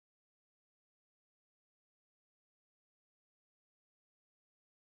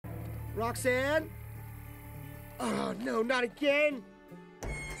Roxanne? Oh, no, not again!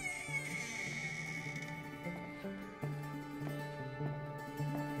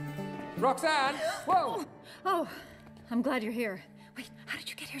 Roxanne! Whoa! Oh, I'm glad you're here. Wait, how did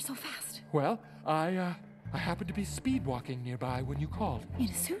you get here so fast? Well, I happened to be speed walking nearby when you called. In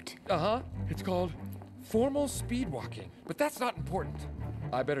a suit? Uh-huh. It's called formal speed walking, but that's not important.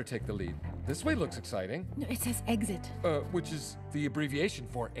 I better take the lead. This way looks exciting. No, it says exit. Which is the abbreviation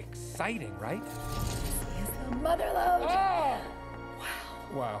for exciting, right? This is the motherlode. Oh! Wow.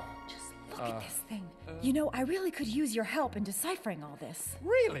 Wow. Just look at this thing. You know, I really could use your help in deciphering all this.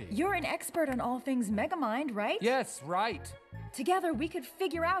 Really? You're an expert on all things Megamind, right? Yes, right. Together, we could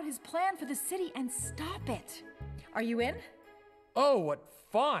figure out his plan for the city and stop it. Are you in? Oh, what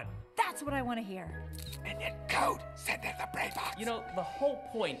fun! That's what I want to hear. Minion code! Send in the brain box! You know, the whole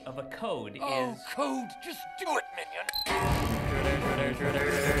point of a code Oh, is... code! Just do it, Minion!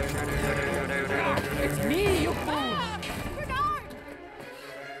 It's me, you fool! Bernard!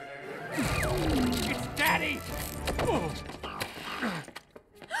 It's Daddy! Oh.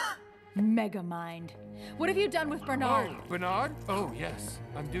 Megamind. What have you done with Bernard? Oh, Bernard? Oh, yes.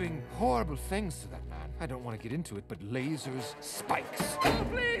 I'm doing horrible things to that man. I don't want to get into it, but lasers, spikes. Oh,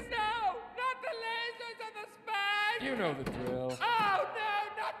 please, no! Not the lasers and the spikes! You know the drill. Oh, no,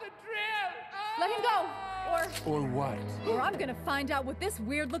 not the drill! Oh. Let him go! Or what? Or I'm gonna find out what this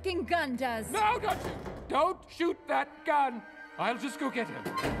weird-looking gun does. No, don't you! Don't shoot that gun! I'll just go get him.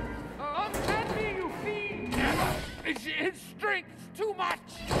 Unhand me, you fiend! His strength's too much!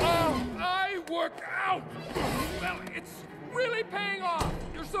 Oh, I work out! Well, it's really paying off!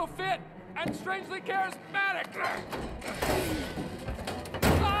 You're so fit and strangely charismatic!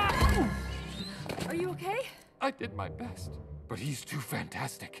 Ah! Are you okay? I did my best, but he's too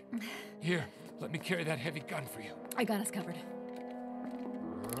fantastic. Here, let me carry that heavy gun for you. I got us covered.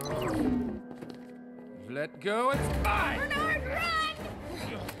 Let go, it's mine! Bernard, run!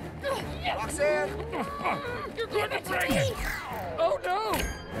 Roxanne? You're going to break it! Oh, no!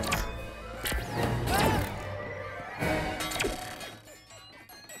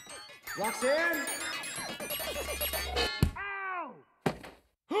 Roxanne? Ow!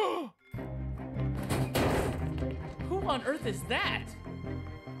 Who on earth is that?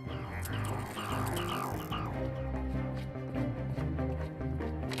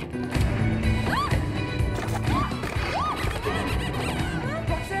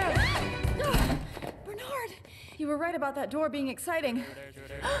 Bernard, you were right about that door being exciting.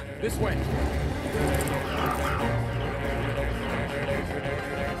 This way.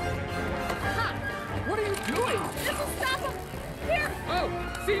 What are you doing? This will stop him! Here! Oh,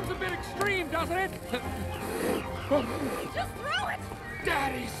 seems a bit extreme, doesn't it? Just throw it!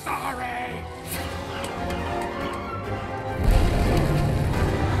 Daddy, sorry!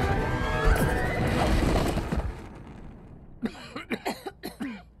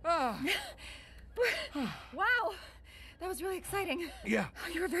 Wow, that was really exciting. Yeah.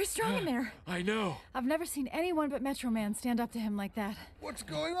 You were very strong in there. I know. I've never seen anyone but Metro Man stand up to him like that. What's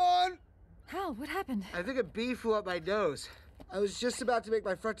going on? Hal, what happened? I think a bee flew up my nose. I was just about to make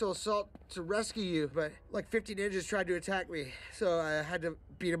my frontal assault to rescue you, but like 50 ninjas tried to attack me. So I had to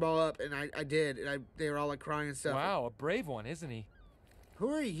beat them all up, and I did. And they were all like crying and stuff. Wow, a brave one, isn't he?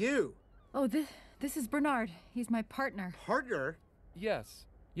 Who are you? Oh, this is Bernard. He's my partner. Partner? Yes,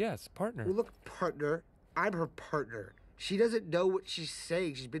 partner. Well, look, partner. I'm her partner. She doesn't know what she's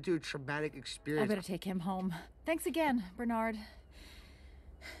saying. She's been through a traumatic I experience. better take him home. Thanks again, Bernard.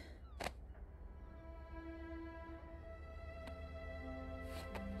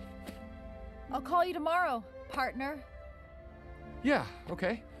 I'll call you tomorrow, partner. Yeah,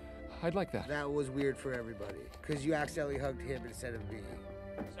 okay. I'd like that. That was weird for everybody, because you accidentally hugged him instead of me.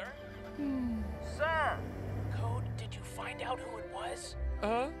 Sir? Sir! Code, did you find out who it was?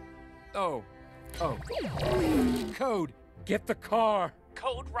 Oh. Code, get the car.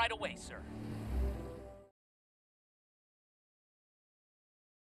 Code right away, sir.